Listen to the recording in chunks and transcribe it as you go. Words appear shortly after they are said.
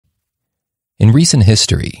In recent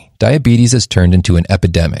history, diabetes has turned into an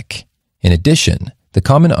epidemic. In addition, the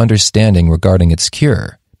common understanding regarding its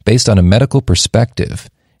cure, based on a medical perspective,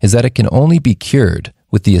 is that it can only be cured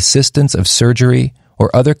with the assistance of surgery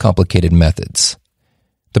or other complicated methods.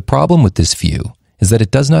 The problem with this view is that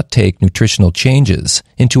it does not take nutritional changes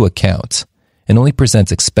into account and only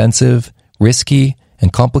presents expensive, risky,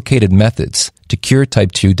 and complicated methods to cure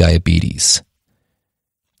type 2 diabetes.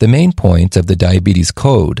 The main point of the Diabetes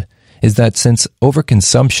Code is that since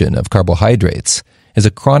overconsumption of carbohydrates is a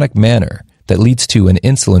chronic manner that leads to an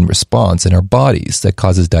insulin response in our bodies that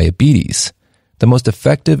causes diabetes, the most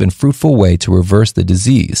effective and fruitful way to reverse the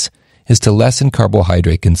disease is to lessen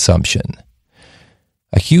carbohydrate consumption.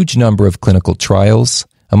 A huge number of clinical trials,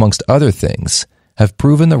 amongst other things, have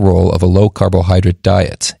proven the role of a low-carbohydrate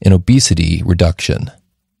diet in obesity reduction.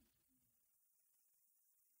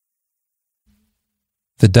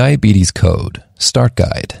 The Diabetes Code Start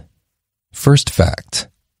Guide. First fact: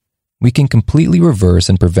 we can completely reverse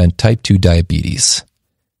and prevent type 2 diabetes.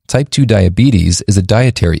 Type 2 diabetes is a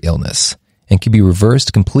dietary illness and can be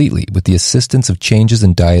reversed completely with the assistance of changes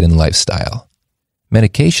in diet and lifestyle.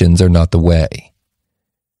 Medications are not the way.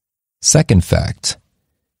 Second fact: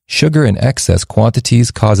 sugar in excess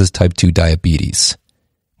quantities causes type 2 diabetes.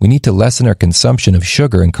 We need to lessen our consumption of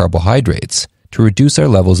sugar and carbohydrates to reduce our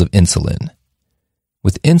levels of insulin.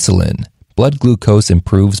 With insulin, blood glucose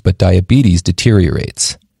improves but diabetes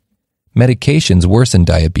deteriorates. Medications worsen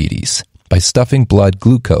diabetes by stuffing blood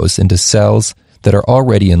glucose into cells that are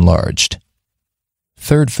already enlarged.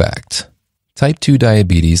 Third fact: type 2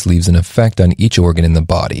 diabetes leaves an effect on each organ in the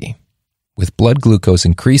body. With blood glucose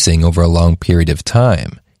increasing over a long period of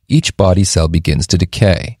time, each body cell begins to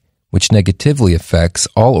decay, which negatively affects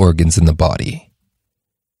all organs in the body.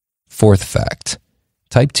 Fourth fact: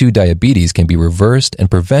 type 2 diabetes can be reversed and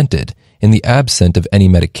prevented in the absence of any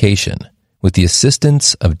medication, with the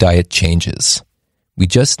assistance of diet changes. We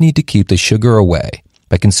just need to keep the sugar away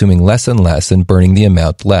by consuming less and less and burning the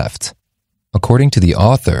amount left. According to the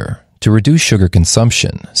author, to reduce sugar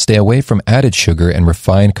consumption, stay away from added sugar and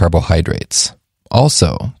refined carbohydrates.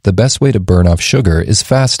 Also, the best way to burn off sugar is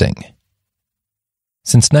fasting.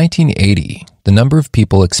 Since 1980, the number of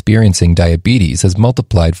people experiencing diabetes has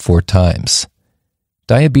multiplied 4 times.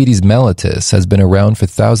 Diabetes mellitus has been around for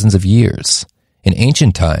thousands of years. In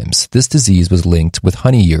ancient times, this disease was linked with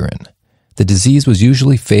honey urine. The disease was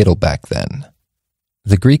usually fatal back then.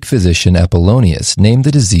 The Greek physician Apollonius named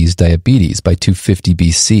the disease diabetes by 250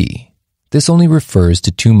 BC. This only refers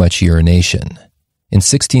to too much urination. In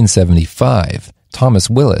 1675, Thomas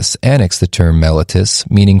Willis annexed the term mellitus,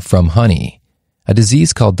 meaning from honey. A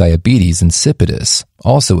disease called diabetes insipidus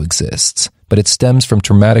also exists, but it stems from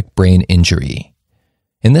traumatic brain injury.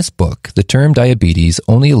 In this book, the term diabetes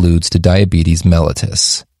only alludes to diabetes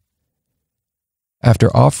mellitus.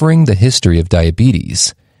 After offering the history of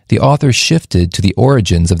diabetes, the author shifted to the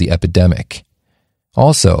origins of the epidemic.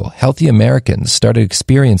 Also, healthy Americans started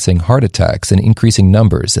experiencing heart attacks in increasing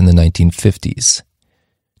numbers in the 1950s.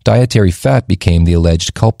 Dietary fat became the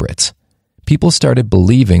alleged culprit. People started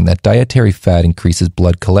believing that dietary fat increases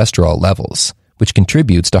blood cholesterol levels, which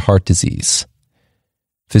contributes to heart disease.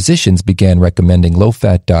 Physicians began recommending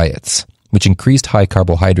low-fat diets, which increased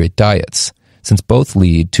high-carbohydrate diets, since both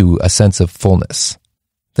lead to a sense of fullness.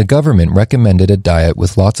 The government recommended a diet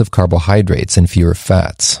with lots of carbohydrates and fewer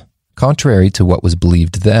fats. Contrary to what was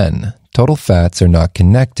believed then, total fats are not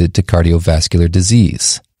connected to cardiovascular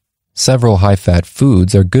disease. Several high-fat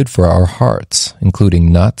foods are good for our hearts, including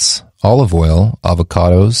nuts, olive oil,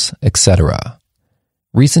 avocados, etc.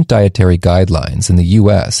 Recent dietary guidelines in the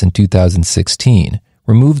U.S. in 2016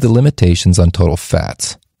 removed the limitations on total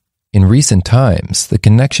fats. In recent times, the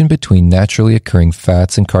connection between naturally occurring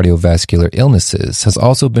fats and cardiovascular illnesses has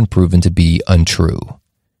also been proven to be untrue.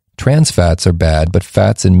 Trans fats are bad, but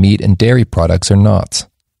fats in meat and dairy products are not.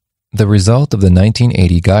 The result of the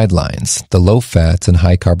 1980 guidelines, the low-fat and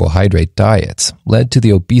high-carbohydrate diets, led to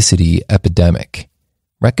the obesity epidemic.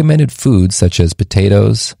 Recommended foods such as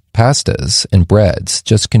potatoes, pastas, and breads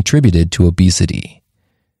just contributed to obesity.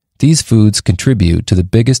 These foods contribute to the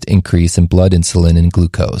biggest increase in blood insulin and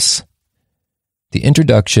glucose. The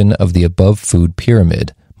introduction of the above food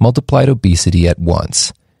pyramid multiplied obesity at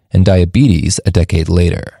once, and diabetes a decade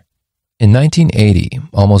later. In 1980,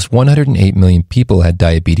 almost 108 million people had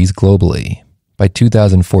diabetes globally. By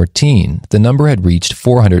 2014, the number had reached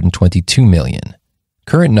 422 million.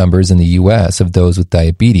 Current numbers in the U.S. of those with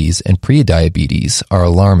diabetes and prediabetes are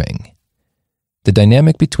alarming. The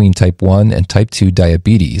dynamic between type 1 and type 2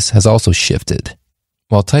 diabetes has also shifted.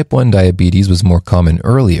 While type 1 diabetes was more common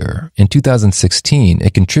earlier, in 2016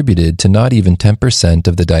 it contributed to not even 10%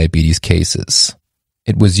 of the diabetes cases.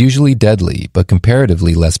 It was usually deadly, but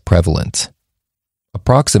comparatively less prevalent.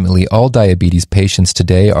 Approximately all diabetes patients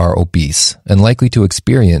today are obese and likely to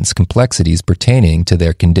experience complexities pertaining to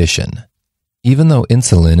their condition. Even though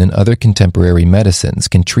insulin and other contemporary medicines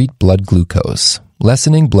can treat blood glucose,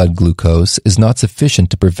 lessening blood glucose is not sufficient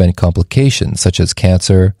to prevent complications such as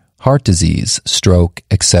cancer, heart disease, stroke,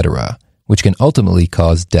 etc., which can ultimately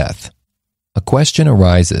cause death. A question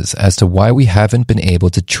arises as to why we haven't been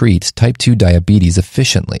able to treat type 2 diabetes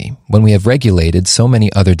efficiently when we have regulated so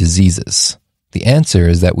many other diseases. The answer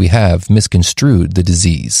is that we have misconstrued the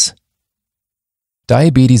disease.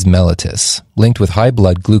 Diabetes mellitus, linked with high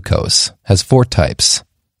blood glucose, has 4 types: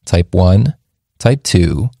 type 1, type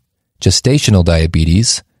 2, gestational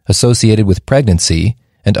diabetes, associated with pregnancy,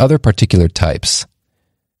 and other particular types.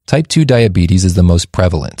 Type 2 diabetes is the most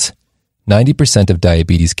prevalent. 90% of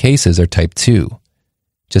diabetes cases are type 2.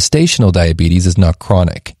 Gestational diabetes is not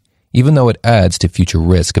chronic, even though it adds to future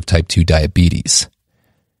risk of type 2 diabetes.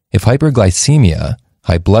 If hyperglycemia,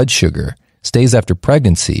 high blood sugar, stays after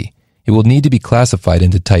pregnancy, it will need to be classified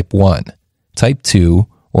into type 1, type 2,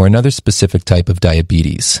 or another specific type of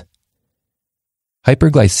diabetes.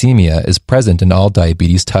 Hyperglycemia is present in all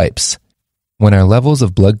diabetes types. When our levels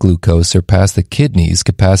of blood glucose surpass the kidney's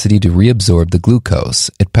capacity to reabsorb the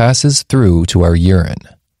glucose, it passes through to our urine,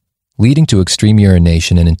 leading to extreme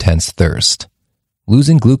urination and intense thirst.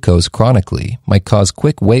 Losing glucose chronically might cause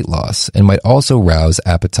quick weight loss and might also rouse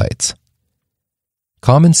appetites.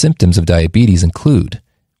 Common symptoms of diabetes include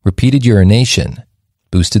repeated urination,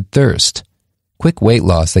 boosted thirst, quick weight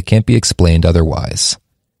loss that can't be explained otherwise,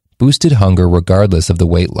 boosted hunger regardless of the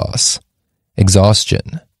weight loss,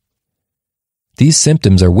 exhaustion. These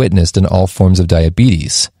symptoms are witnessed in all forms of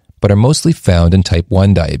diabetes, but are mostly found in type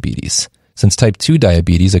 1 diabetes, since type 2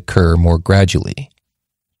 diabetes occur more gradually.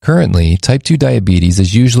 Currently, type 2 diabetes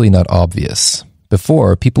is usually not obvious.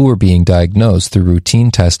 Before, people were being diagnosed through routine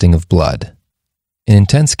testing of blood. In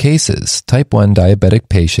intense cases, type 1 diabetic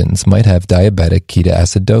patients might have diabetic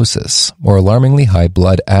ketoacidosis, or alarmingly high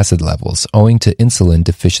blood acid levels owing to insulin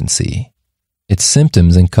deficiency. Its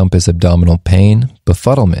symptoms encompass abdominal pain,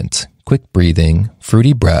 befuddlement, quick breathing,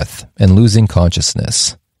 fruity breath, and losing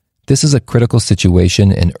consciousness. This is a critical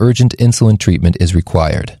situation and urgent insulin treatment is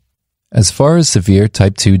required. As far as severe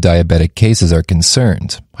type 2 diabetic cases are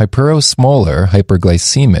concerned, hyperosmolar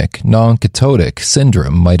hyperglycemic non-ketotic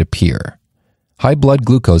syndrome might appear. High blood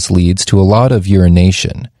glucose leads to a lot of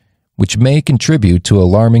urination, which may contribute to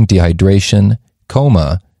alarming dehydration,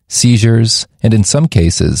 coma, seizures, and in some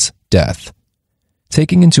cases, death.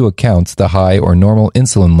 Taking into account the high or normal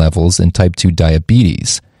insulin levels in type 2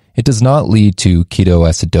 diabetes, it does not lead to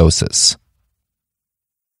ketoacidosis.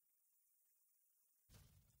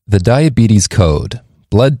 The Diabetes Code,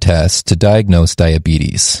 blood tests to diagnose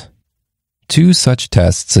diabetes. 2 such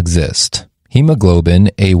tests exist: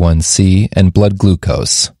 hemoglobin A1C and blood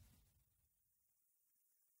glucose.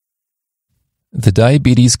 The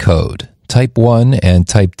Diabetes Code, type 1 and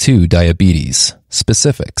type 2 diabetes,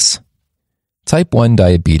 specifics. Type 1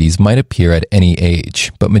 diabetes might appear at any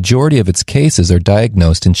age, but majority of its cases are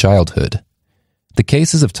diagnosed in childhood. The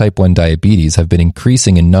cases of type 1 diabetes have been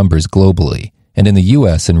increasing in numbers globally and in the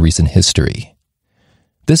U.S. in recent history.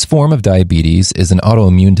 This form of diabetes is an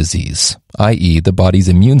autoimmune disease, i.e. the body's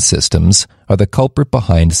immune systems are the culprit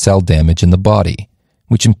behind cell damage in the body,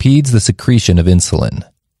 which impedes the secretion of insulin.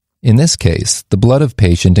 In this case, the blood of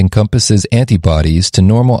patient encompasses antibodies to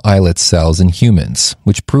normal islet cells in humans,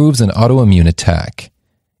 which proves an autoimmune attack.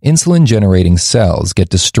 Insulin-generating cells get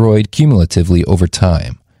destroyed cumulatively over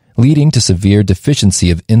time, leading to severe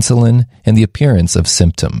deficiency of insulin and the appearance of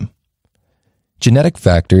symptom. Genetic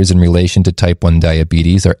factors in relation to type 1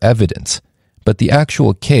 diabetes are evident, but the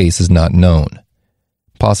actual case is not known.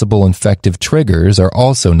 Possible infective triggers are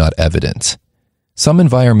also not evident. Some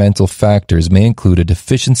environmental factors may include a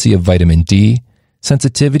deficiency of vitamin D,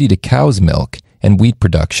 sensitivity to cow's milk, and wheat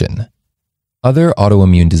production. Other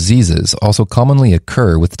autoimmune diseases also commonly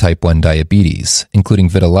occur with type 1 diabetes, including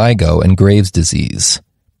vitiligo and Graves' disease.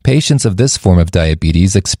 Patients of this form of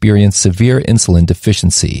diabetes experience severe insulin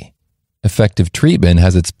deficiency. Effective treatment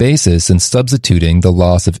has its basis in substituting the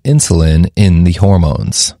loss of insulin in the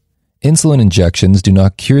hormones. Insulin injections do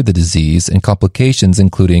not cure the disease, and complications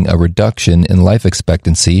including a reduction in life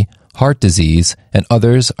expectancy, heart disease, and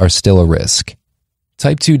others are still a risk.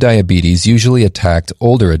 Type 2 diabetes usually attacked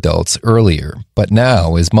older adults earlier, but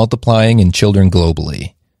now is multiplying in children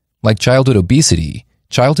globally. Like childhood obesity,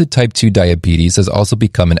 childhood type 2 diabetes has also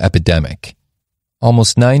become an epidemic.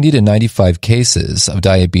 Almost 90 to 95 cases of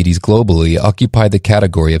diabetes globally occupy the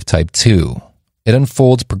category of type 2. It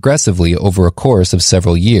unfolds progressively over a course of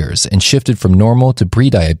several years and shifted from normal to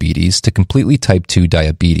prediabetes to completely type 2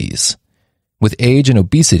 diabetes. With age and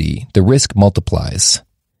obesity, the risk multiplies.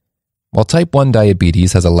 While type 1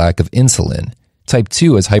 diabetes has a lack of insulin, type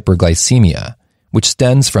 2 has hyperglycemia, which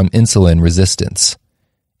stems from insulin resistance.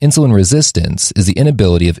 Insulin resistance is the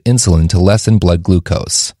inability of insulin to lessen blood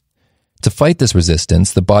glucose. To fight this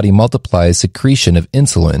resistance, the body multiplies secretion of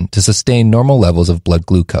insulin to sustain normal levels of blood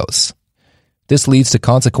glucose. This leads to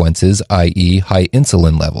consequences, i.e., high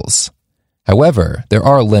insulin levels. However, there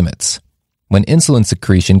are limits. When insulin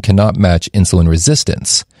secretion cannot match insulin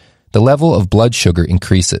resistance, the level of blood sugar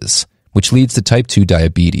increases, which leads to type 2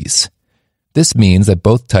 diabetes. This means that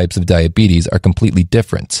both types of diabetes are completely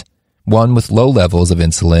different, one with low levels of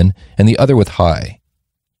insulin and the other with high.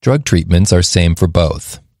 Drug treatments are same for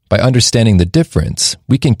both. By understanding the difference,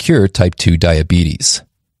 we can cure type 2 diabetes.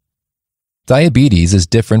 Diabetes is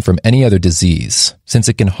different from any other disease, since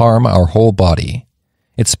it can harm our whole body.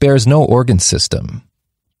 It spares no organ system.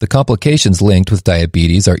 The complications linked with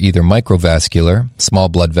diabetes are either microvascular, small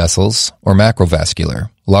blood vessels, or macrovascular,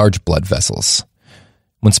 large blood vessels.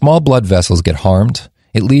 When small blood vessels get harmed,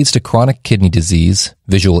 it leads to chronic kidney disease,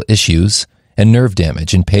 visual issues, and nerve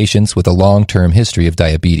damage in patients with a long-term history of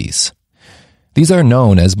diabetes. These are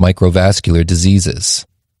known as microvascular diseases.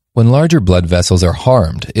 When larger blood vessels are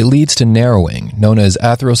harmed, it leads to narrowing, known as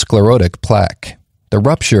atherosclerotic plaque. The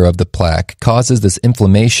rupture of the plaque causes this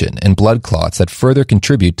inflammation and blood clots that further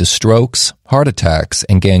contribute to strokes, heart attacks,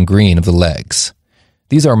 and gangrene of the legs.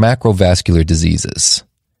 These are macrovascular diseases.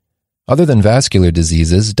 Other than vascular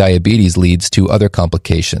diseases, diabetes leads to other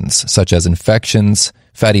complications, such as infections,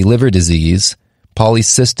 fatty liver disease,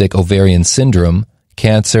 polycystic ovarian syndrome,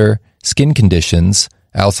 cancer, skin conditions,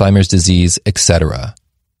 Alzheimer's disease, etc.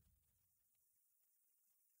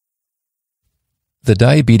 The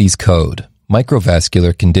Diabetes Code,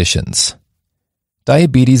 microvascular conditions.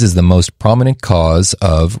 Diabetes is the most prominent cause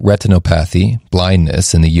of retinopathy,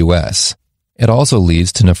 blindness in the U.S. It also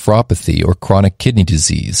leads to nephropathy or chronic kidney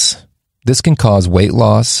disease. This can cause weight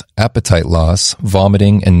loss, appetite loss,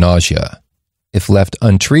 vomiting, and nausea. If left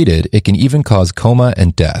untreated, it can even cause coma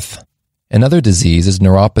and death. Another disease is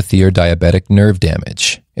neuropathy or diabetic nerve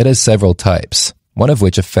damage. It has several types, one of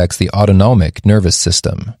which affects the autonomic nervous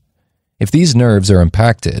system. If these nerves are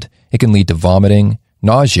impacted, it can lead to vomiting,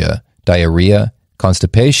 nausea, diarrhea,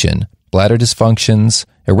 constipation, bladder dysfunctions,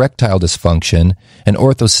 erectile dysfunction, and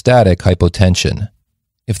orthostatic hypotension.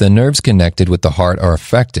 If the nerves connected with the heart are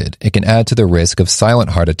affected, it can add to the risk of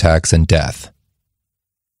silent heart attacks and death.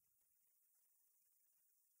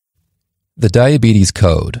 The Diabetes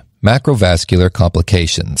Code, macrovascular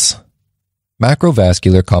complications.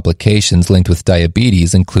 Macrovascular complications linked with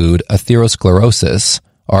diabetes include atherosclerosis,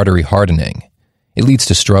 artery hardening. It leads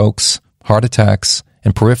to strokes, heart attacks,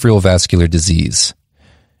 and peripheral vascular disease.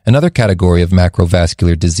 Another category of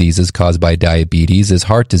macrovascular diseases caused by diabetes is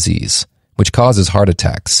heart disease, which causes heart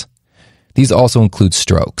attacks. These also include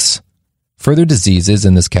strokes. Further diseases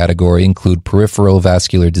in this category include peripheral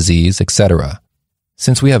vascular disease, etc.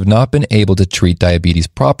 Since we have not been able to treat diabetes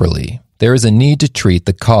properly, there is a need to treat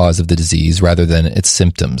the cause of the disease rather than its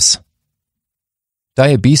symptoms.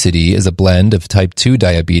 Diabesity is a blend of type 2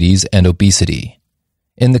 diabetes and obesity.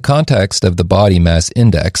 In the context of the body mass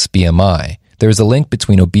index, BMI, there is a link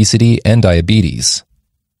between obesity and diabetes.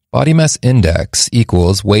 Body mass index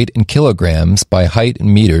equals weight in kilograms by height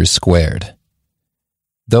in meters squared.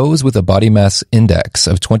 Those with a body mass index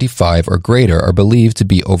of 25 or greater are believed to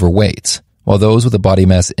be overweight, while those with a body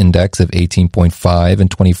mass index of 18.5 and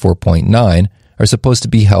 24.9 are supposed to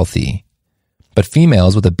be healthy. But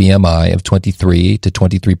females with a BMI of 23 to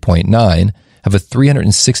 23.9 have a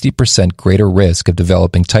 360% greater risk of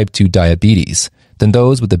developing type 2 diabetes than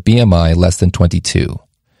those with a BMI less than 22.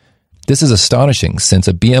 This is astonishing since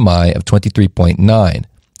a BMI of 23.9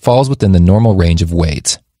 falls within the normal range of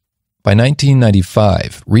weight. By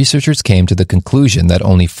 1995, researchers came to the conclusion that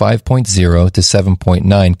only 5.0 to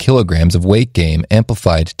 7.9 kilograms of weight gain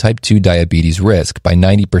amplified type 2 diabetes risk by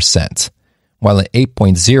 90%, while an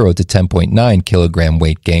 8.0 to 10.9 kilogram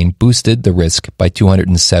weight gain boosted the risk by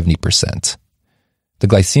 270%. The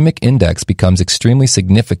glycemic index becomes extremely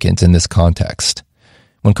significant in this context.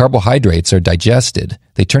 When carbohydrates are digested,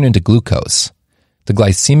 they turn into glucose. The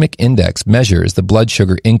glycemic index measures the blood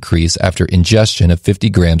sugar increase after ingestion of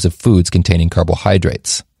 50 grams of foods containing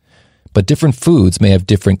carbohydrates. But different foods may have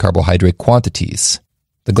different carbohydrate quantities.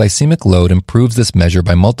 The glycemic load improves this measure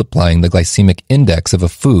by multiplying the glycemic index of a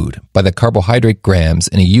food by the carbohydrate grams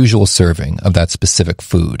in a usual serving of that specific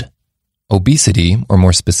food. Obesity, or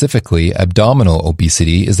more specifically, abdominal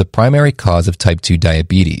obesity, is the primary cause of type 2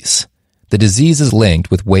 diabetes. The disease is linked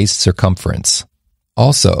with waist circumference.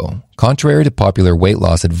 Also, contrary to popular weight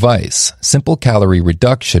loss advice, simple calorie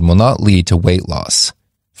reduction will not lead to weight loss.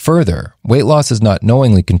 Further, weight loss is not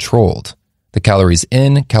knowingly controlled. The calories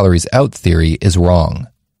in, calories out theory is wrong.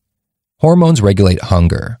 Hormones regulate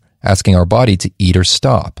hunger, asking our body to eat or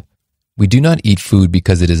stop. We do not eat food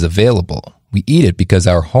because it is available. We eat it because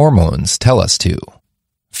our hormones tell us to.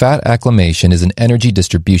 Fat acclimation is an energy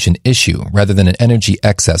distribution issue rather than an energy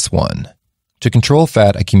excess one. To control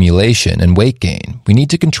fat accumulation and weight gain, we need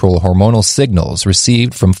to control hormonal signals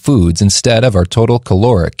received from foods instead of our total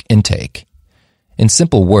caloric intake. In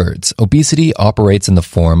simple words, obesity operates in the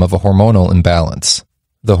form of a hormonal imbalance.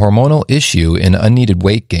 The hormonal issue in unneeded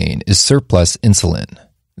weight gain is surplus insulin.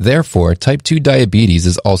 Therefore, type 2 diabetes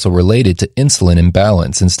is also related to insulin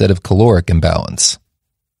imbalance instead of caloric imbalance.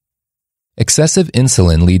 Excessive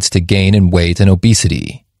insulin leads to gain in weight and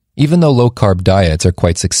obesity. Even though low-carb diets are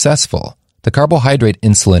quite successful, the carbohydrate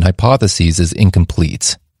insulin hypothesis is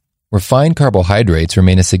incomplete. Refined carbohydrates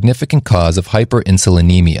remain a significant cause of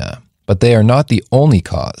hyperinsulinemia, but they are not the only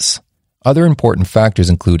cause. Other important factors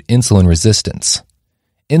include insulin resistance.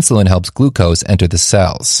 Insulin helps glucose enter the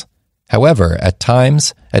cells. However, at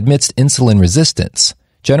times, amidst insulin resistance,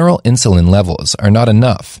 general insulin levels are not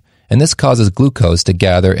enough, and this causes glucose to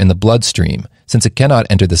gather in the bloodstream since it cannot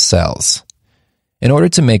enter the cells. In order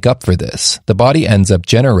to make up for this, the body ends up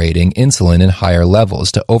generating insulin in higher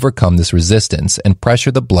levels to overcome this resistance and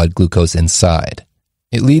pressure the blood glucose inside.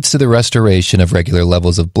 It leads to the restoration of regular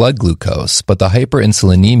levels of blood glucose, but the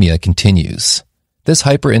hyperinsulinemia continues. This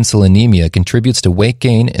hyperinsulinemia contributes to weight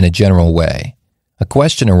gain in a general way. A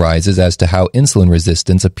question arises as to how insulin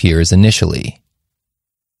resistance appears initially.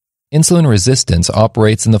 Insulin resistance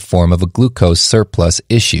operates in the form of a glucose surplus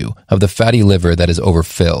issue of the fatty liver that is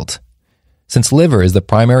overfilled. Since liver is the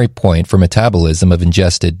primary point for metabolism of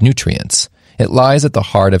ingested nutrients, it lies at the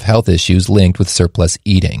heart of health issues linked with surplus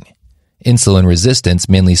eating. Insulin resistance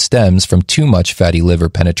mainly stems from too much fatty liver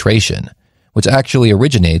penetration, which actually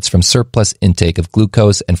originates from surplus intake of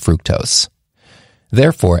glucose and fructose.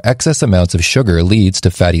 Therefore, excess amounts of sugar leads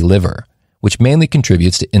to fatty liver, which mainly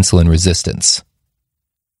contributes to insulin resistance.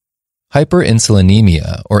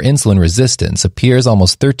 Hyperinsulinemia, or insulin resistance, appears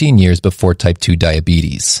almost 13 years before type 2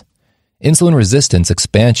 diabetes. Insulin resistance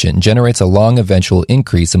expansion generates a long eventual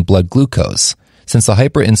increase in blood glucose, since the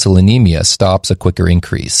hyperinsulinemia stops a quicker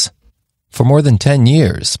increase. For more than 10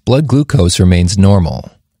 years, blood glucose remains normal.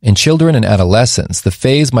 In children and adolescents, the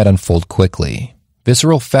phase might unfold quickly.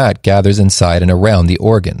 Visceral fat gathers inside and around the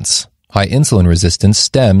organs. High insulin resistance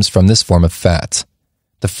stems from this form of fat.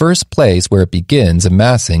 The first place where it begins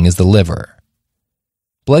amassing is the liver.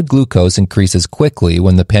 Blood glucose increases quickly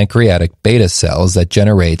when the pancreatic beta cells that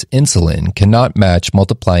generate insulin cannot match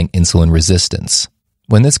multiplying insulin resistance.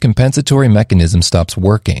 When this compensatory mechanism stops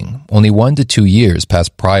working, only 1 to 2 years pass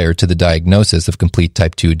prior to the diagnosis of complete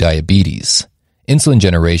type 2 diabetes. Insulin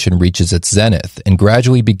generation reaches its zenith and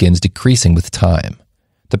gradually begins decreasing with time.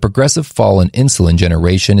 The progressive fall in insulin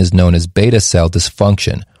generation is known as beta cell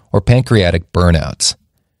dysfunction or pancreatic burnout.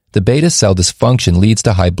 The beta cell dysfunction leads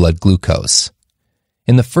to high blood glucose.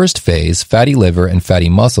 In the first phase, fatty liver and fatty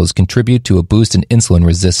muscles contribute to a boost in insulin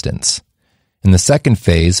resistance. In the second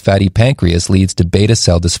phase, fatty pancreas leads to beta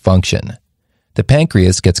cell dysfunction. The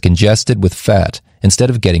pancreas gets congested with fat instead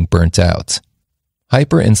of getting burnt out.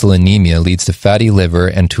 Hyperinsulinemia leads to fatty liver,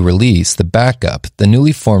 and to release the backup, the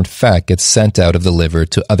newly formed fat gets sent out of the liver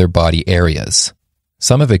to other body areas.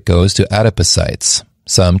 Some of it goes to adipocytes,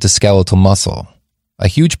 some to skeletal muscle. A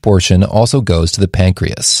huge portion also goes to the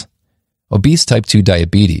pancreas. Obese type 2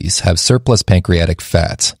 diabetes have surplus pancreatic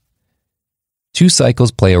fat. 2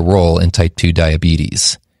 cycles play a role in type 2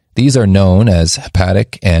 diabetes. These are known as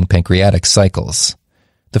hepatic and pancreatic cycles.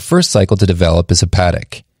 The first cycle to develop is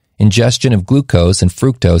hepatic. Ingestion of glucose and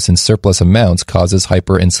fructose in surplus amounts causes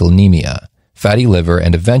hyperinsulinemia, fatty liver,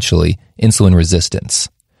 and eventually insulin resistance.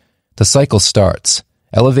 The cycle starts.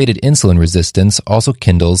 Elevated insulin resistance also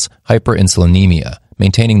kindles hyperinsulinemia,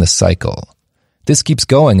 maintaining the cycle. This keeps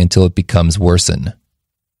going until it becomes worsen.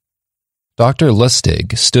 Dr.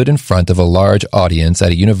 Lustig stood in front of a large audience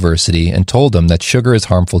at a university and told them that sugar is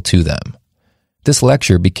harmful to them. This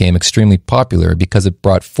lecture became extremely popular because it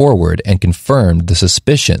brought forward and confirmed the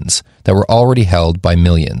suspicions that were already held by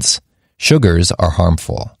millions. Sugars are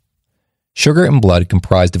harmful. Sugar in blood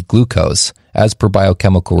comprised of glucose, as per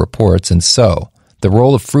biochemical reports, and so the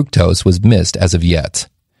role of fructose was missed as of yet.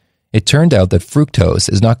 It turned out that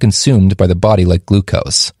fructose is not consumed by the body like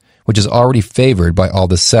glucose, which is already favored by all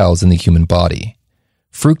the cells in the human body.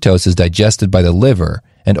 Fructose is digested by the liver,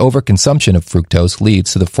 and overconsumption of fructose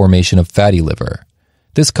leads to the formation of fatty liver.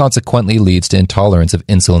 This consequently leads to intolerance of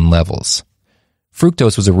insulin levels.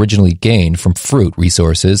 Fructose was originally gained from fruit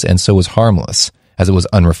resources and so was harmless, as it was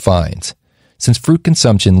unrefined, since fruit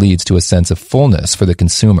consumption leads to a sense of fullness for the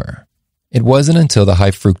consumer. It wasn't until the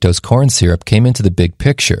high fructose corn syrup came into the big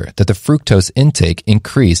picture that the fructose intake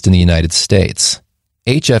increased in the United States.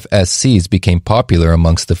 HFSCs became popular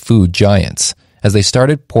amongst the food giants as they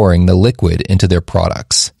started pouring the liquid into their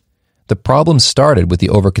products. The problem started with the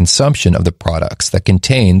overconsumption of the products that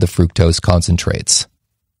contained the fructose concentrates.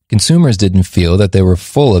 Consumers didn't feel that they were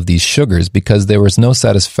full of these sugars because there was no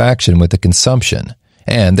satisfaction with the consumption,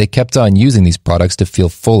 and they kept on using these products to feel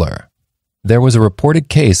fuller. There was a reported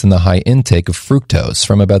case in the high intake of fructose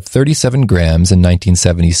from about 37 grams in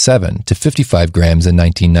 1977 to 55 grams in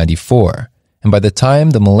 1994, and by the time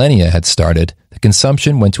the millennia had started, the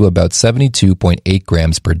consumption went to about 72.8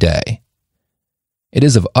 grams per day. It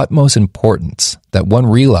is of utmost importance that one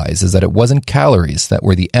realizes that it wasn't calories that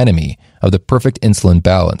were the enemy of the perfect insulin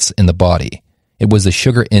balance in the body. It was the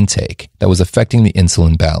sugar intake that was affecting the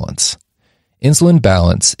insulin balance. Insulin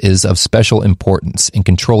balance is of special importance in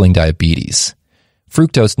controlling diabetes.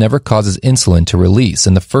 Fructose never causes insulin to release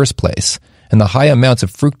in the first place, and the high amounts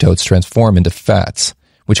of fructose transform into fats,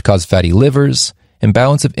 which cause fatty livers,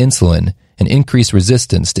 imbalance of insulin, and increased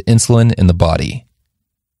resistance to insulin in the body.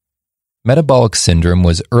 Metabolic syndrome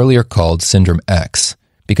was earlier called Syndrome X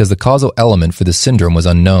because the causal element for the syndrome was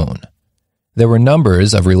unknown. There were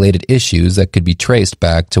numbers of related issues that could be traced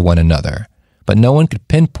back to one another, but no one could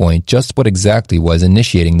pinpoint just what exactly was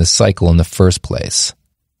initiating the cycle in the first place.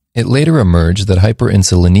 It later emerged that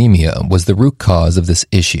hyperinsulinemia was the root cause of this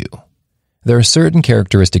issue. There are certain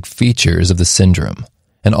characteristic features of the syndrome,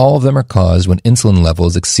 and all of them are caused when insulin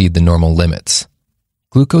levels exceed the normal limits.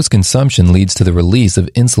 Glucose consumption leads to the release of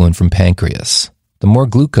insulin from pancreas. The more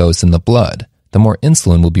glucose in the blood, the more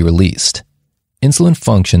insulin will be released. Insulin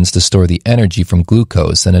functions to store the energy from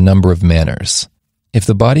glucose in a number of manners. If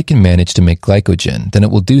the body can manage to make glycogen, then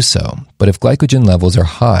it will do so, but if glycogen levels are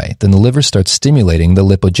high, then the liver starts stimulating the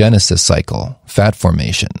lipogenesis cycle, fat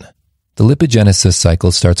formation. The lipogenesis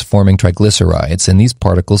cycle starts forming triglycerides, and these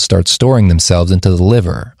particles start storing themselves into the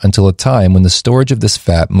liver until a time when the storage of this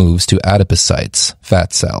fat moves to adipocytes,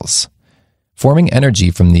 fat cells. Forming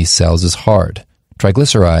energy from these cells is hard.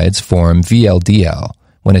 Triglycerides form VLDL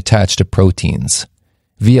when attached to proteins.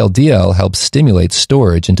 VLDL helps stimulate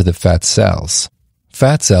storage into the fat cells.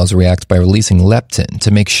 Fat cells react by releasing leptin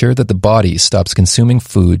to make sure that the body stops consuming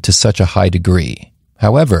food to such a high degree.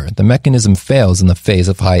 However, the mechanism fails in the phase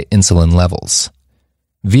of high insulin levels.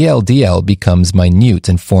 VLDL becomes minute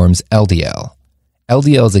and forms LDL.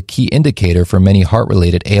 LDL is a key indicator for many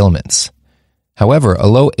heart-related ailments. However, a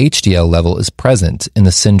low HDL level is present in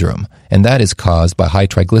the syndrome, and that is caused by high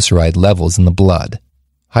triglyceride levels in the blood.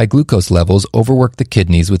 High glucose levels overwork the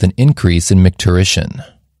kidneys with an increase in micturition.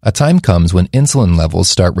 A time comes when insulin levels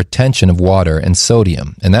start retention of water and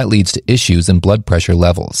sodium, and that leads to issues in blood pressure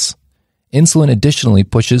levels. Insulin additionally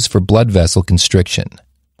pushes for blood vessel constriction.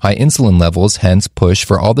 High insulin levels hence push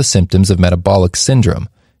for all the symptoms of metabolic syndrome,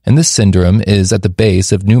 and this syndrome is at the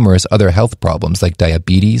base of numerous other health problems like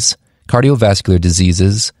diabetes, cardiovascular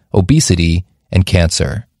diseases, obesity, and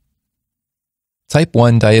cancer. Type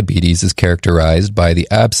 1 diabetes is characterized by the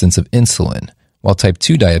absence of insulin, while type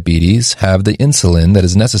 2 diabetes have the insulin that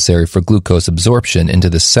is necessary for glucose absorption into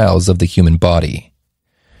the cells of the human body.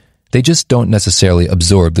 They just don't necessarily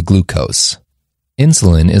absorb the glucose.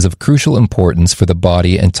 Insulin is of crucial importance for the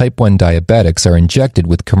body, and type 1 diabetics are injected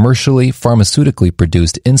with commercially, pharmaceutically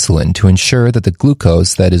produced insulin to ensure that the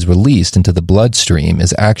glucose that is released into the bloodstream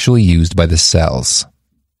is actually used by the cells.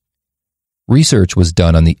 Research was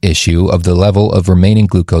done on the issue of the level of remaining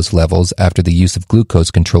glucose levels after the use of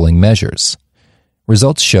glucose-controlling measures.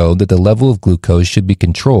 Results showed that the level of glucose should be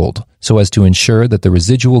controlled so as to ensure that the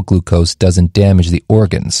residual glucose doesn't damage the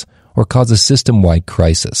organs or cause a system-wide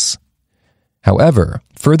crisis. However,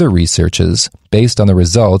 further researches, based on the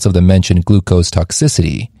results of the mentioned glucose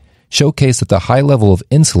toxicity, showcase that the high level of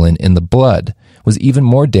insulin in the blood was even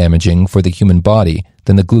more damaging for the human body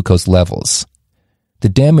than the glucose levels. The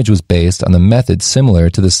damage was based on the method similar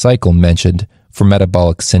to the cycle mentioned for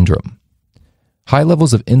metabolic syndrome. High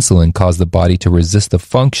levels of insulin cause the body to resist the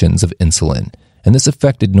functions of insulin, and this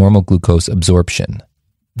affected normal glucose absorption.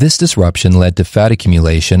 This disruption led to fat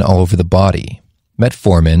accumulation all over the body.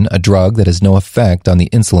 Metformin, a drug that has no effect on the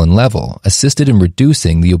insulin level, assisted in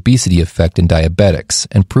reducing the obesity effect in diabetics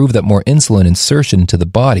and proved that more insulin insertion into the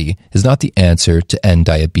body is not the answer to end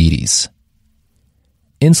diabetes.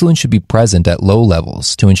 insulin should be present at low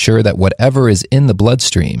levels to ensure that whatever is in the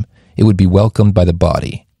bloodstream, it would be welcomed by the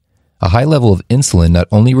body. A high level of insulin not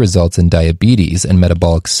only results in diabetes and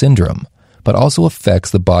metabolic syndrome, but also affects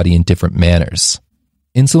the body in different manners.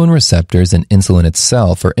 Insulin receptors and insulin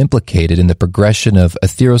itself are implicated in the progression of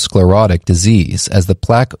atherosclerotic disease as the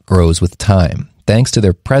plaque grows with time, thanks to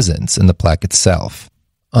their presence in the plaque itself.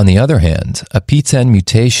 On the other hand, a PTEN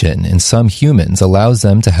mutation in some humans allows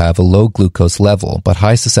them to have a low glucose level but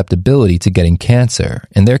high susceptibility to getting cancer,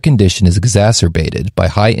 and their condition is exacerbated by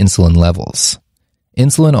high insulin levels.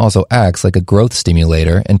 Insulin also acts like a growth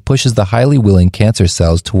stimulator and pushes the highly willing cancer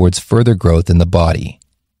cells towards further growth in the body.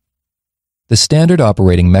 The standard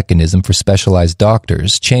operating mechanism for specialized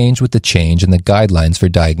doctors changed with the change in the guidelines for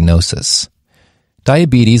diagnosis.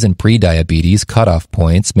 Diabetes and prediabetes cutoff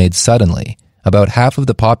points made suddenly. About half of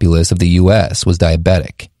the populace of the U.S. was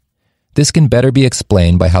diabetic. This can better be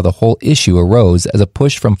explained by how the whole issue arose as a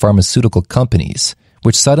push from pharmaceutical companies,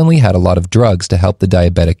 which suddenly had a lot of drugs to help the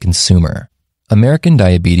diabetic consumer. American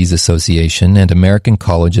Diabetes Association and American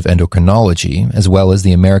College of Endocrinology, as well as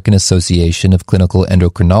the American Association of Clinical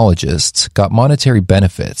Endocrinologists, got monetary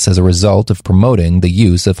benefits as a result of promoting the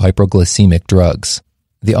use of hypoglycemic drugs.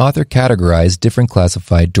 The author categorized different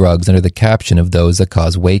classified drugs under the caption of those that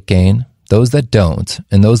cause weight gain, those that don't,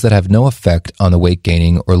 and those that have no effect on the weight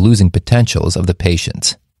gaining or losing potentials of the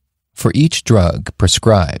patient. For each drug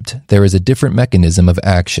prescribed, there is a different mechanism of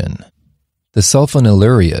action. The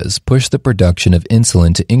sulfonylurias push the production of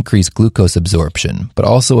insulin to increase glucose absorption, but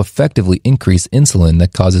also effectively increase insulin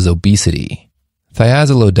that causes obesity.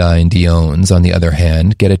 Thiazolidinediones, on the other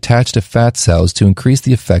hand, get attached to fat cells to increase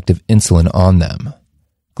the effect of insulin on them.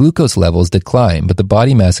 Glucose levels decline, but the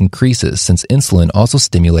body mass increases since insulin also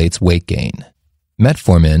stimulates weight gain.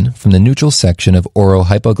 Metformin, from the neutral section of oral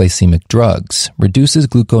hypoglycemic drugs, reduces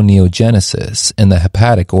gluconeogenesis in the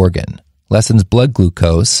hepatic organ, lessens blood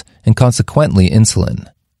glucose, and consequently insulin.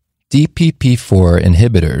 DPP-4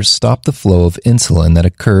 inhibitors stop the flow of insulin that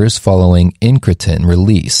occurs following incretin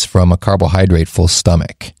release from a carbohydrate-full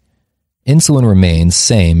stomach. Insulin remains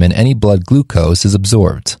same and any blood glucose is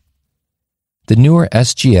absorbed. The newer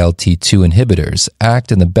SGLT2 inhibitors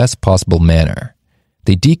act in the best possible manner.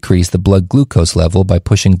 They decrease the blood glucose level by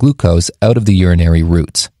pushing glucose out of the urinary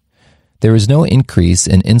route. There is no increase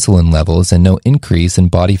in insulin levels and no increase in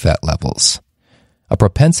body fat levels. A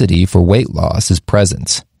propensity for weight loss is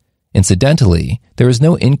present. Incidentally, there is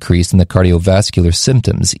no increase in the cardiovascular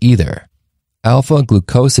symptoms either.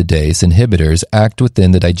 Alpha-glucosidase inhibitors act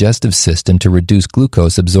within the digestive system to reduce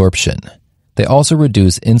glucose absorption. They also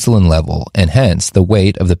reduce insulin level and hence the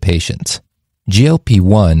weight of the patient.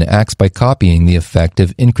 GLP-1 acts by copying the effect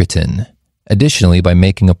of incretin, additionally by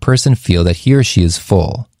making a person feel that he or she is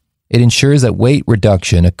full. It ensures that weight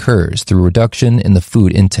reduction occurs through reduction in the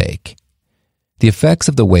food intake. The effects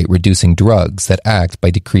of the weight-reducing drugs that act by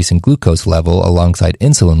decreasing glucose level alongside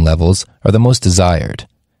insulin levels are the most desired.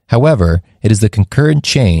 However, it is the concurrent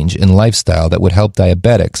change in lifestyle that would help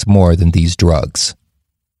diabetics more than these drugs.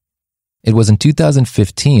 It was in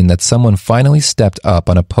 2015 that someone finally stepped up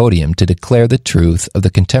on a podium to declare the truth of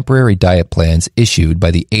the contemporary diet plans issued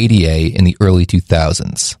by the ADA in the early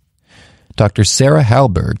 2000s. Dr. Sarah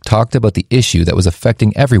Halberg talked about the issue that was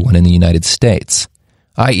affecting everyone in the United States,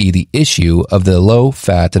 i.e. the issue of the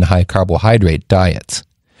low-fat and high-carbohydrate diet.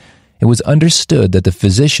 It was understood that the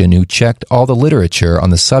physician who checked all the literature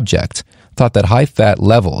on the subject thought that high fat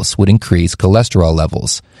levels would increase cholesterol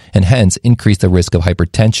levels and hence increase the risk of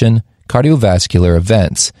hypertension, cardiovascular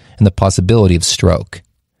events, and the possibility of stroke.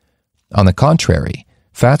 On the contrary,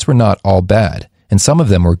 fats were not all bad, and some of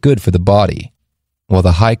them were good for the body. While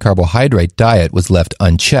the high-carbohydrate diet was left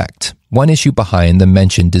unchecked, one issue behind the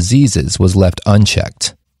mentioned diseases was left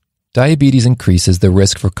unchecked. Diabetes increases the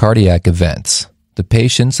risk for cardiac events. The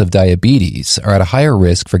patients of diabetes are at a higher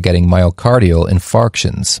risk for getting myocardial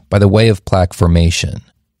infarctions by the way of plaque formation.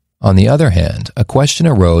 On the other hand, a question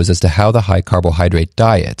arose as to how the high-carbohydrate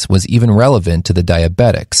diet was even relevant to the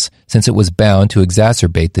diabetics, since it was bound to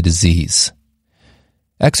exacerbate the disease.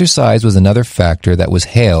 Exercise was another factor that was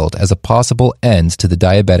hailed as a possible end to the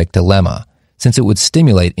diabetic dilemma, since it would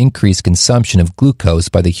stimulate increased consumption of glucose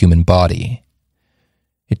by the human body.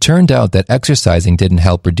 It turned out that exercising didn't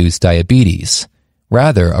help reduce diabetes.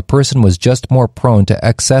 Rather, a person was just more prone to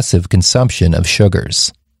excessive consumption of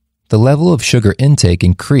sugars. The level of sugar intake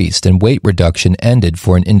increased and weight reduction ended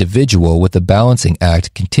for an individual with the balancing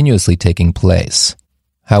act continuously taking place.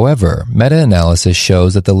 However, meta-analysis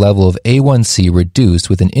shows that the level of A1C reduced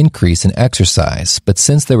with an increase in exercise, but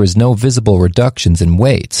since there was no visible reductions in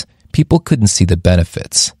weight, people couldn't see the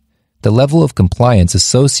benefits. The level of compliance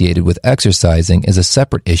associated with exercising is a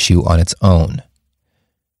separate issue on its own.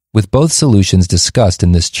 With both solutions discussed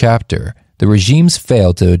in this chapter, the regimes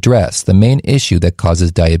fail to address the main issue that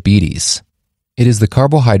causes diabetes. It is the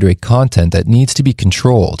carbohydrate content that needs to be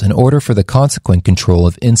controlled in order for the consequent control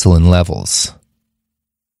of insulin levels.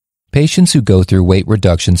 Patients who go through weight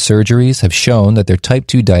reduction surgeries have shown that their type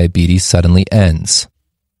 2 diabetes suddenly ends.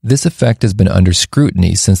 This effect has been under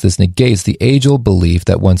scrutiny since this negates the age-old belief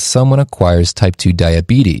that once someone acquires type 2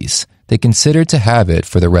 diabetes, they consider to have it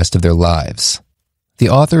for the rest of their lives. The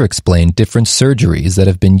author explained different surgeries that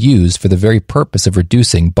have been used for the very purpose of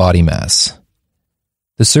reducing body mass.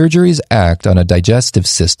 The surgeries act on a digestive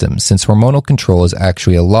system since hormonal control is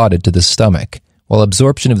actually allotted to the stomach, while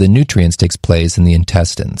absorption of the nutrients takes place in the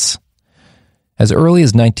intestines. As early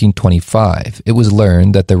as 1925, it was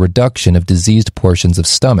learned that the reduction of diseased portions of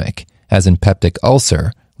stomach, as in peptic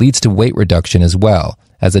ulcer, leads to weight reduction as well,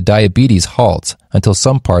 as the diabetes halts until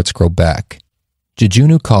some parts grow back.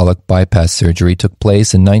 Jejunal colic bypass surgery took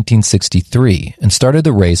place in 1963 and started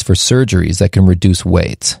the race for surgeries that can reduce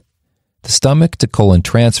weight. The stomach-to-colon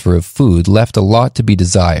transfer of food left a lot to be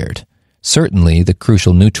desired, certainly the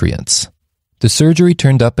crucial nutrients. The surgery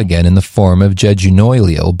turned up again in the form of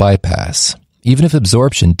jejunoileal bypass. Even if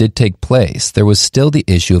absorption did take place, there was still the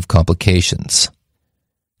issue of complications.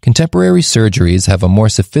 Contemporary surgeries have a more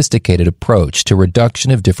sophisticated approach to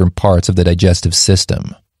reduction of different parts of the digestive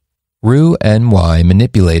system. Roux-en-Y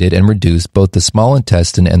manipulated and reduced both the small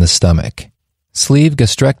intestine and the stomach. Sleeve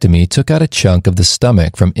gastrectomy took out a chunk of the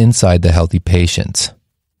stomach from inside the healthy patient.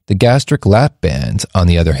 The gastric lap band, on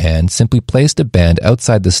the other hand, simply placed a band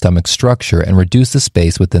outside the stomach structure and reduced the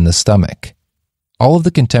space within the stomach. All of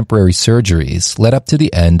the contemporary surgeries led up to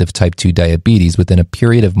the end of type 2 diabetes within a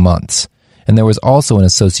period of months, and there was also an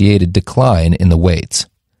associated decline in the weight.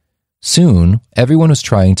 Soon, everyone was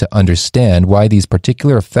trying to understand why these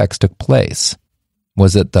particular effects took place.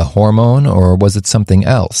 Was it the hormone or was it something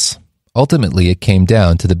else? Ultimately, it came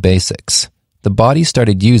down to the basics. The body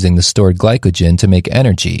started using the stored glycogen to make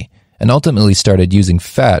energy, and ultimately started using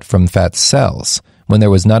fat from fat cells when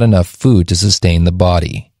there was not enough food to sustain the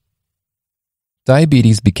body.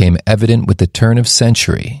 Diabetes became evident with the turn of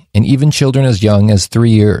century, and even children as young as 3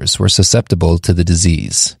 years were susceptible to the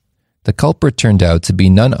disease. The culprit turned out to be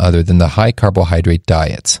none other than the high-carbohydrate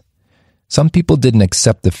diet. Some people didn't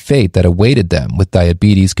accept the fate that awaited them with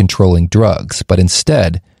diabetes-controlling drugs, but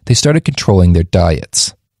instead, they started controlling their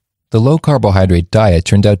diets. The low-carbohydrate diet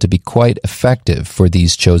turned out to be quite effective for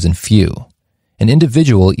these chosen few. An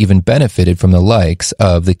individual even benefited from the likes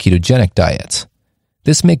of the ketogenic diet.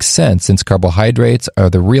 This makes sense since carbohydrates are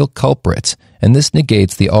the real culprit, and this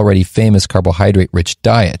negates the already famous carbohydrate-rich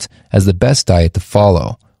diet as the best diet to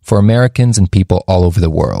follow for Americans and people all over the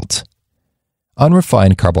world.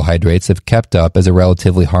 Unrefined carbohydrates have kept up as a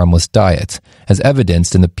relatively harmless diet, as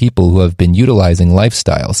evidenced in the people who have been utilizing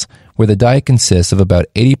lifestyles where the diet consists of about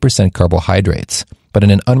 80% carbohydrates, but in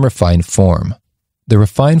an unrefined form. The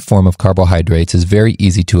refined form of carbohydrates is very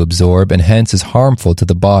easy to absorb and hence is harmful to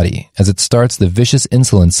the body, as it starts the vicious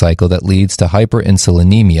insulin cycle that leads to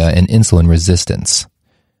hyperinsulinemia and insulin resistance.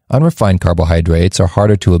 Unrefined carbohydrates are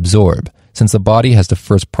harder to absorb, since the body has to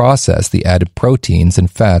first process the added proteins and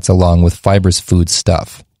fats along with fibrous food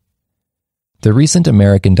stuff. The recent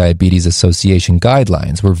American Diabetes Association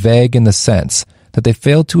guidelines were vague in the sense that they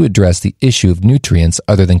failed to address the issue of nutrients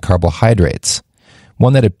other than carbohydrates,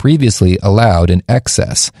 one that had previously allowed an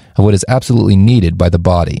excess of what is absolutely needed by the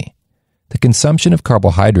body. The consumption of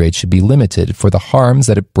carbohydrates should be limited for the harms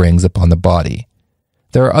that it brings upon the body.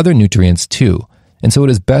 There are other nutrients too, and so it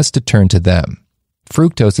is best to turn to them.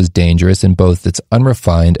 Fructose is dangerous in both its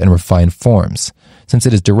unrefined and refined forms, since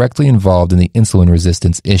it is directly involved in the insulin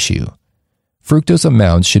resistance issue. Fructose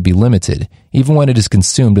amounts should be limited, even when it is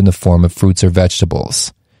consumed in the form of fruits or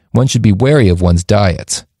vegetables. One should be wary of one's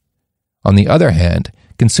diet. On the other hand,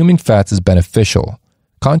 consuming fats is beneficial,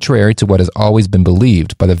 contrary to what has always been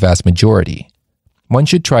believed by the vast majority. One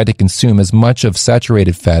should try to consume as much of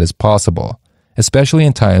saturated fat as possible, especially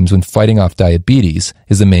in times when fighting off diabetes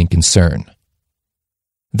is the main concern.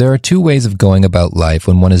 There are two ways of going about life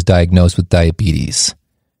when one is diagnosed with diabetes.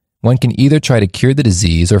 One can either try to cure the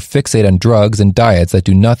disease or fixate on drugs and diets that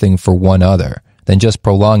do nothing for one other than just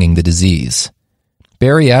prolonging the disease.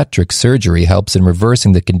 Bariatric surgery helps in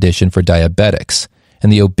reversing the condition for diabetics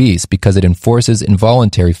and the obese because it enforces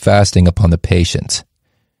involuntary fasting upon the patient.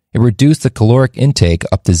 It reduces the caloric intake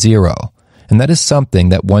up to 0, and that is something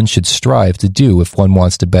that one should strive to do if one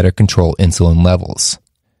wants to better control insulin levels.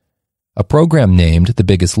 A program named The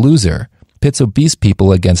Biggest Loser pits obese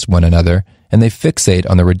people against one another, and they fixate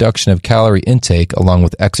on the reduction of calorie intake along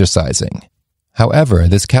with exercising. However,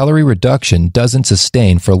 this calorie reduction doesn't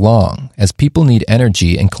sustain for long, as people need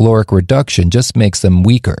energy and caloric reduction just makes them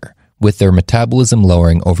weaker, with their metabolism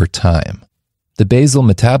lowering over time. The basal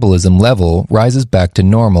metabolism level rises back to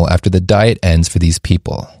normal after the diet ends for these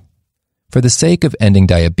people. For the sake of ending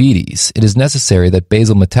diabetes, it is necessary that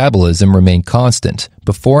basal metabolism remain constant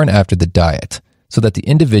before and after the diet, so that the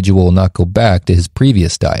individual will not go back to his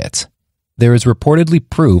previous diet. There is reportedly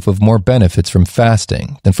proof of more benefits from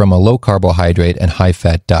fasting than from a low-carbohydrate and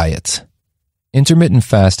high-fat diet. Intermittent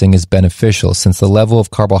fasting is beneficial since the level of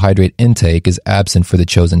carbohydrate intake is absent for the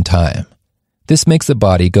chosen time. This makes the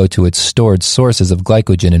body go to its stored sources of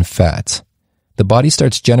glycogen and fat. The body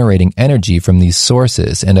starts generating energy from these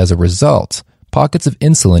sources, and as a result, pockets of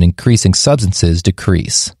insulin-increasing substances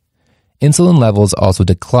decrease. Insulin levels also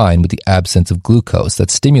decline with the absence of glucose that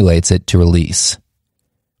stimulates it to release.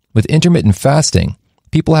 With intermittent fasting,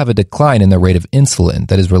 people have a decline in the rate of insulin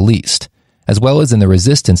that is released, as well as in the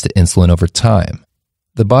resistance to insulin over time.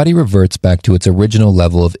 The body reverts back to its original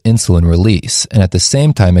level of insulin release and at the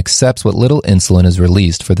same time accepts what little insulin is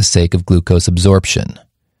released for the sake of glucose absorption.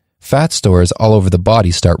 Fat stores all over the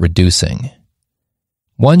body start reducing.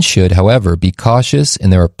 One should, however, be cautious in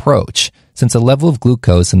their approach since the level of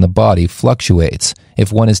glucose in the body fluctuates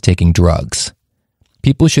if one is taking drugs.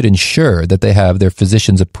 People should ensure that they have their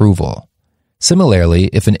physician's approval. Similarly,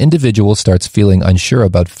 if an individual starts feeling unsure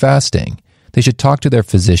about fasting, they should talk to their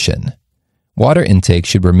physician. Water intake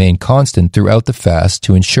should remain constant throughout the fast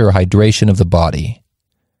to ensure hydration of the body.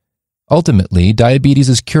 Ultimately, diabetes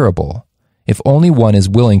is curable, if only one is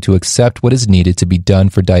willing to accept what is needed to be done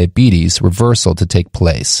for diabetes reversal to take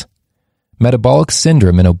place. Metabolic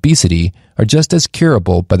syndrome and obesity are just as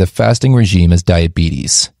curable by the fasting regime as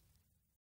diabetes.